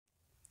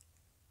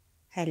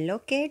Hello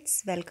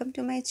kids, welcome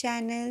to my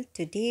channel.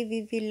 Today we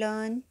will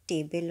learn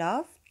table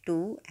of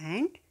 2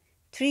 and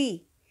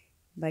 3.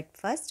 But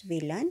first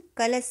we learn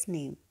colors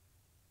name.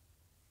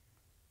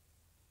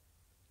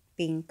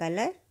 Pink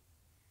color,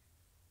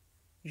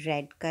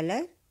 red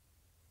color,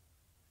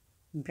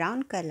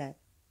 brown color,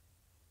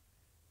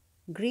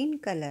 green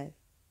color,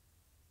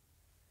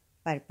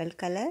 purple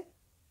color,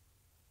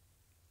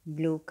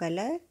 blue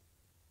color,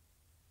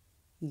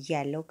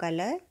 yellow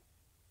color,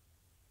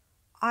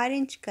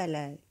 orange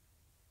color.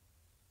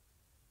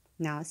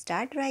 Now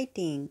start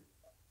writing.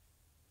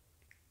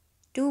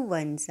 2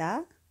 ones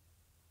are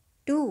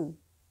 2.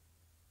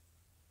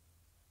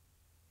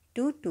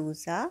 2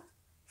 twos are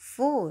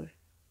 4.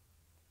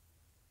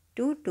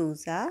 2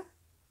 twos are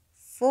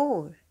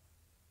 4.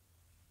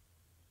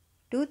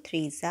 2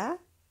 threes are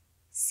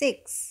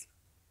 6.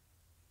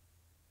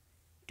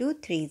 2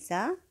 threes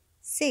are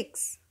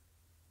 6.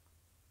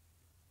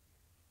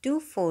 2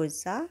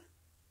 fours are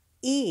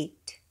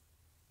 8.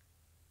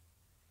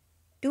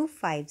 2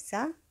 fives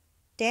are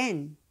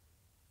 10.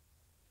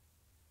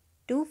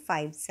 2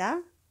 fives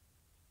are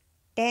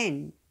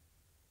 10.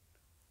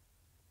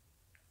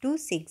 2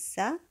 sixes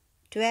are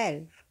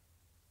 12.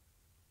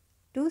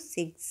 2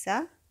 sixes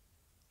are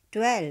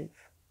 12.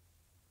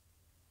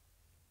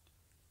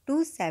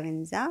 2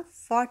 sevens are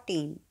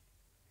 14.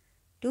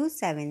 2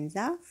 sevens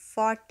are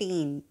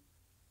 14.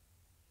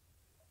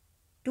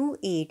 2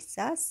 eights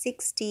are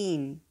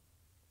 16.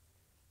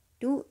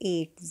 2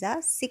 eights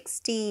are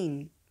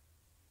 16.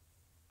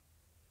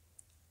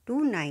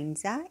 2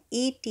 nines are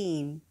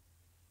 18.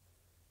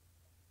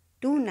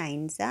 2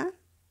 nines are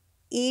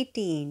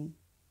 18.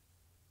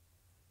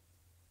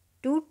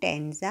 2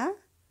 tens are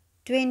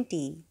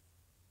 20.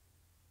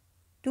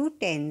 2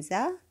 tens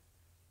are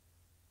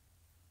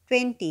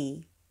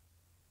 20.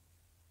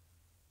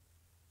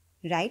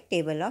 Write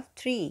table of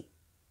 3.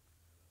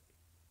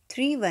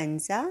 3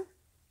 ones are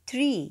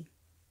 3.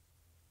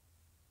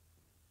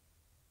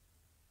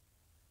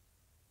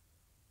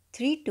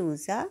 3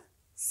 twos are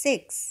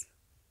 6.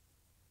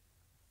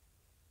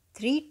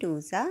 3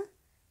 twos are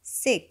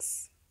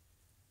 6.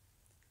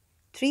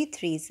 3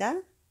 threes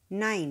are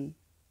 9.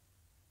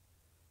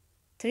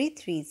 3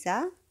 threes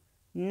are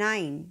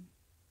 9.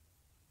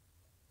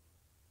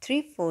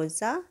 3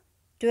 fours are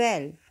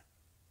 12.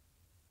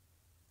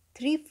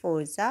 3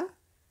 fours are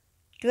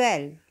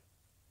 12.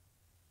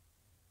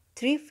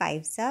 3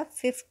 fives are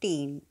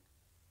 15.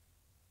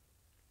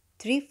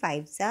 3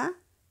 fives are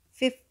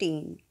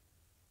 15.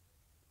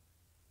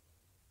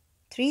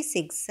 3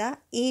 sixes are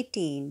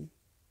 18.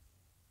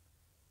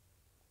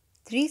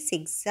 3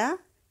 sixes are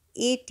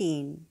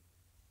 18.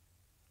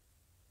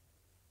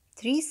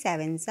 3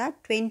 sevens are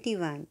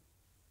 21.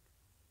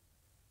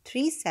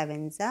 3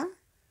 sevens are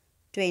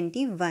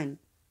 21.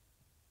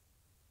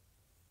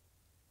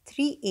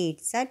 3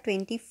 eights are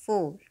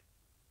 24.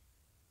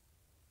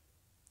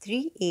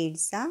 3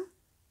 eights are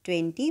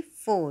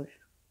 24.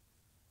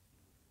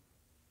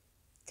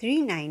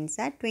 3 nines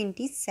are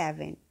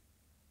 27.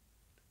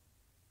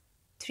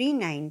 3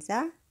 nines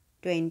are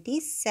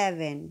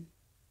 27.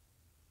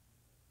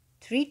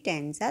 3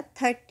 tens are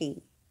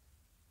 30.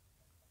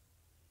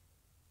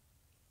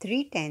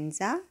 3 tens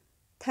are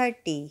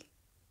 30.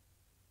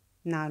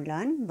 Now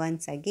learn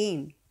once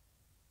again.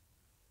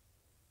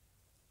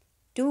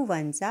 2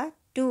 ones are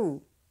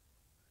 2.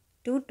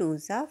 2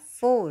 twos are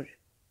 4.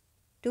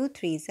 2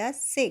 threes are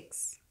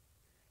 6.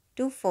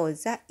 2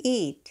 fours are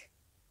 8.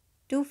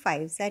 2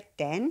 fives are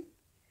 10.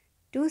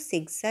 2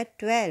 sixes are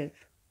 12.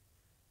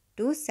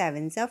 2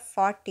 sevens are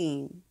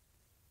 14.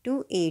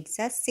 2 eights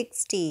are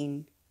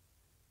 16.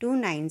 2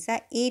 nines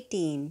are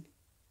 18.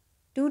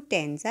 2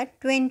 tens are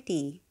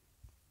 20.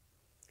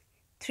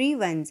 3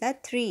 ones are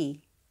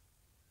 3.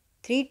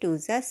 3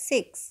 twos are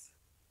 6.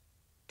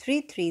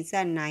 3 threes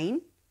are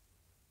 9.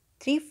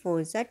 3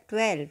 fours are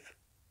 12.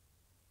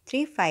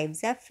 3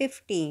 fives are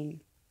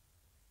 15.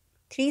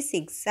 3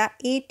 sixes are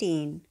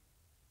 18.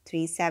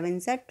 3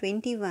 sevens are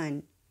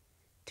 21.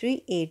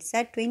 3 eights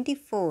are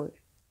 24.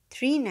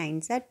 3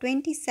 nines are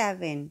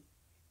 27.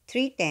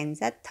 3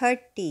 tens are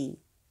 30.